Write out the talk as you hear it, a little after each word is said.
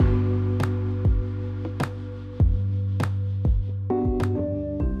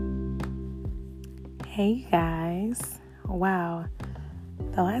Hey guys. Wow.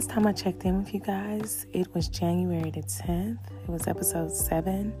 The last time I checked in with you guys, it was January the 10th. It was episode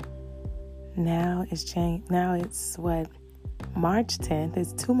 7. Now it's March 10th.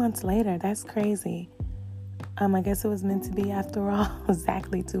 It's 2 months later. That's crazy. I guess it was meant to be after all.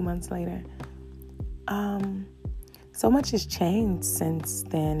 Exactly 2 months later. So much has changed since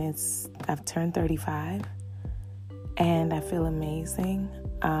then. I've turned 35 and I feel amazing.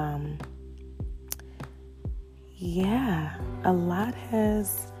 Yeah, a lot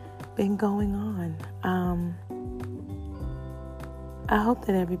has been going on. I hope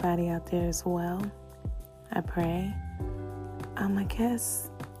that everybody out there is well. I pray. I guess,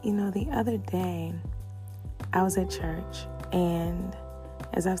 the other day I was at church, and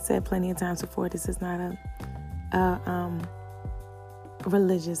as I've said plenty of times before, this is not a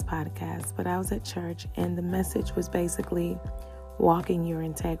religious podcast, but I was at church, and the message was basically walking your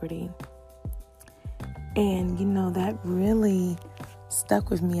integrity. And, that really stuck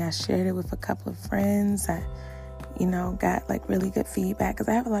with me. I shared it with a couple of friends. I, got really good feedback because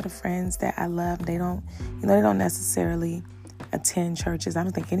I have a lot of friends that I love. They don't necessarily attend churches. I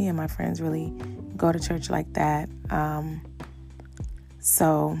don't think any of my friends really go to church like that.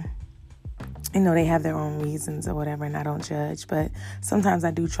 So, they have their own reasons or whatever, and I don't judge. But sometimes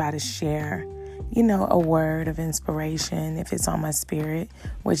I do try to share a word of inspiration if it's on my spirit,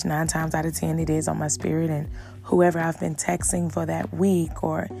 which 9 times out of 10 it is on my spirit. And whoever I've been texting for that week,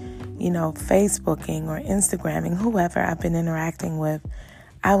 or, Facebooking or Instagramming, whoever I've been interacting with,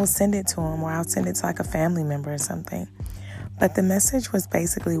 I will send it to them, or I'll send it to a family member or something. But the message was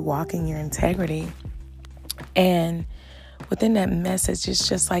basically walking your integrity. And within that message, it's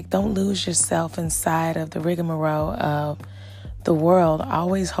just don't lose yourself inside of the rigmarole of the world.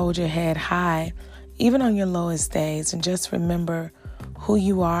 Always hold your head high, even on your lowest days, and just remember who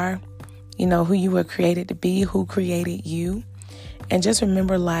you are, who you were created to be, who created you. And just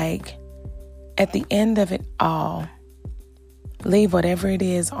remember, at the end of it all, leave whatever it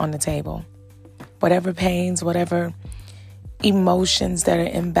is on the table, whatever pains, whatever emotions that are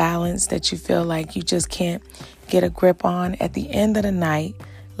imbalanced that you feel like you just can't get a grip on. At the end of the night,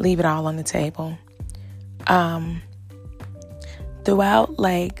 leave it all on the table. Throughout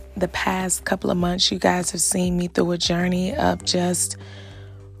the past couple of months, you guys have seen me through a journey of just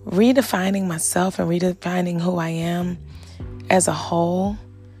redefining myself and redefining who I am as a whole,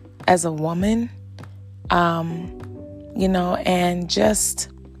 as a woman, and just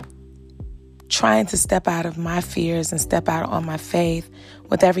trying to step out of my fears and step out on my faith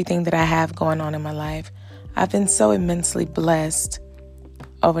with everything that I have going on in my life. I've been so immensely blessed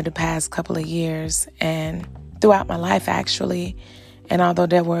over the past couple of years and throughout my life, actually. And although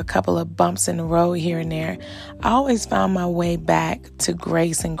there were a couple of bumps in the road here and there, I always found my way back to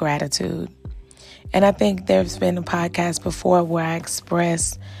grace and gratitude. And I think there's been a podcast before where I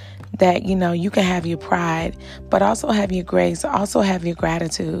expressed that, you can have your pride, but also have your grace, also have your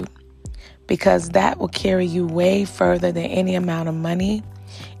gratitude, because that will carry you way further than any amount of money,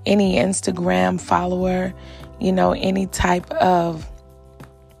 any Instagram follower, any type of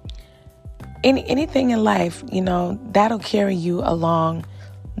anything in life, that'll carry you along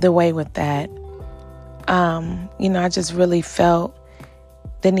the way with that. I just really felt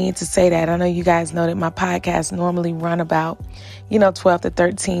the need to say that. I know you guys know that my podcasts normally run about, 12 to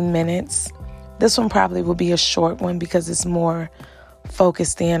 13 minutes. This one probably will be a short one because it's more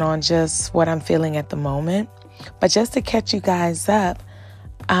focused in on just what I'm feeling at the moment. But just to catch you guys up,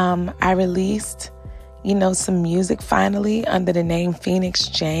 I released, some music finally under the name Phoenix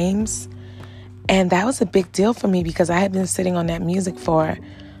James. And that was a big deal for me because I had been sitting on that music for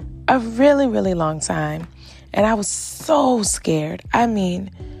a really, really long time. And I was so scared. I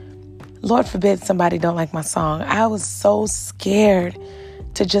mean, Lord forbid somebody don't like my song. I was so scared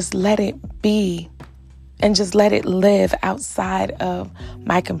to just let it be and just let it live outside of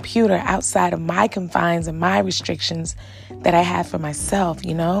my computer, outside of my confines and my restrictions that I have for myself,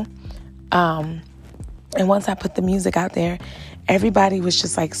 And once I put the music out there, everybody was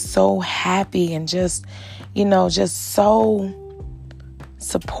just so happy and just so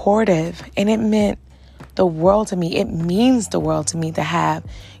supportive. And it meant the world to me. It means the world to me to have,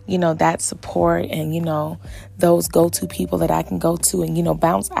 that support and, those go-to people that I can go to and,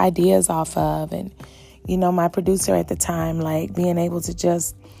 bounce ideas off of. And, my producer at the time, being able to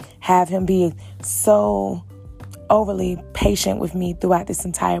just have him be so overly patient with me throughout this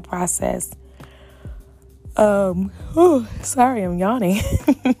entire process. Sorry, I'm yawning.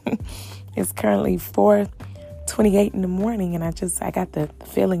 It's currently 4:28 in the morning, and I got the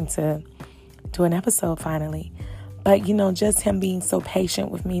feeling to do an episode finally. But, just him being so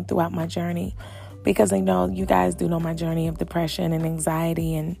patient with me throughout my journey. because I know you guys do know my journey of depression and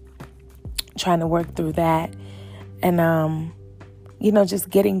anxiety and trying to work through that. And, just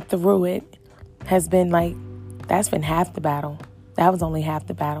getting through it has been that's been half the battle. That was only half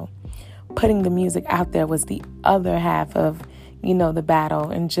the battle. Putting the music out there was the other half of, the battle,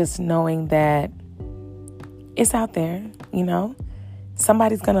 and just knowing that it's out there,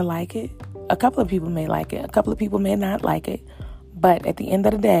 Somebody's going to like it. A couple of people may like it. A couple of people may not like it. But at the end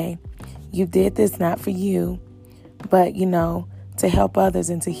of the day, you did this not for you, but, to help others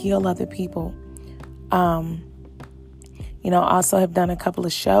and to heal other people. Also have done a couple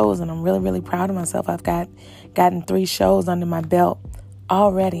of shows, and I'm really, really proud of myself. I've gotten 3 shows under my belt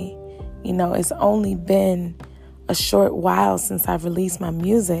already. It's only been a short while since I've released my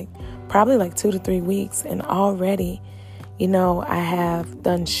music, probably 2 to 3 weeks. And already, I have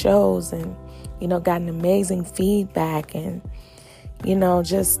done shows and, gotten amazing feedback, and,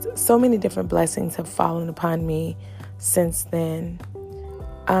 just so many different blessings have fallen upon me since then.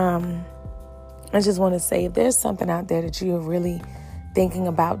 I just want to say, if there's something out there that you're really thinking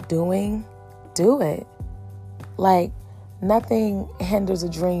about doing, do it. Nothing hinders a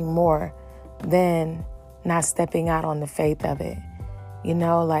dream more than not stepping out on the faith of it.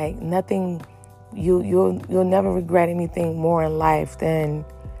 Nothing, you'll never regret anything more in life than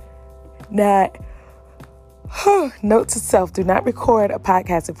not. Note to self, do not record a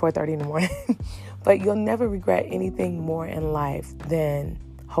podcast at 4:30 in the morning. But you'll never regret anything more in life than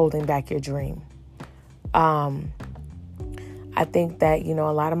holding back your dream. I think that, a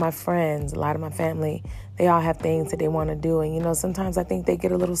lot of my friends, a lot of my family, they all have things that they want to do. And, sometimes I think they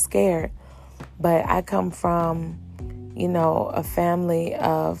get a little scared. But I come from, a family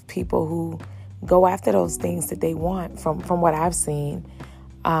of people who go after those things that they want from what I've seen.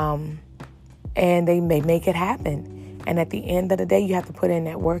 And they may make it happen. And at the end of the day, you have to put in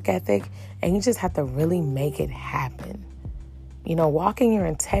that work ethic, and you just have to really make it happen. Walk in your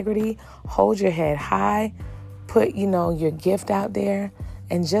integrity, hold your head high, put, your gift out there,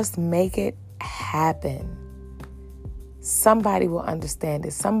 and just make it happen. Somebody will understand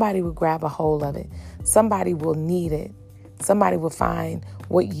it. Somebody will grab a hold of it. Somebody will need it. Somebody will find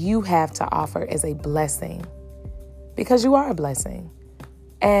what you have to offer as a blessing, because you are a blessing.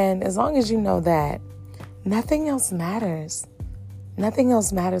 And as long as you know that, nothing else matters. Nothing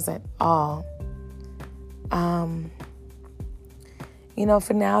else matters at all.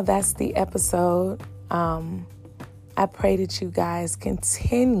 For now, that's the episode. I pray that you guys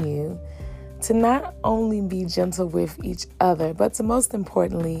continue to not only be gentle with each other, but to most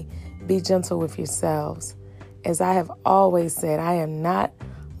importantly, be gentle with yourselves. As I have always said, I am not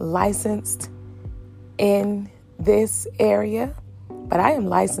licensed in this area, but I am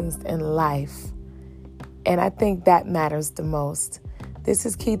licensed in life. And I think that matters the most. This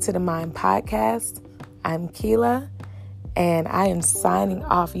is Key to the Mind podcast. I'm Keela, and I am signing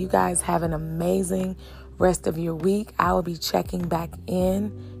off. You guys have an amazing rest of your week. I will be checking back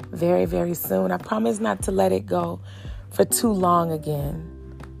in very, very soon. I promise not to let it go for too long again.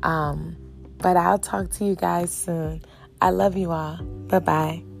 But I'll talk to you guys soon. I love you all.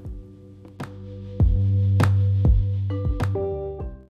 Bye-bye.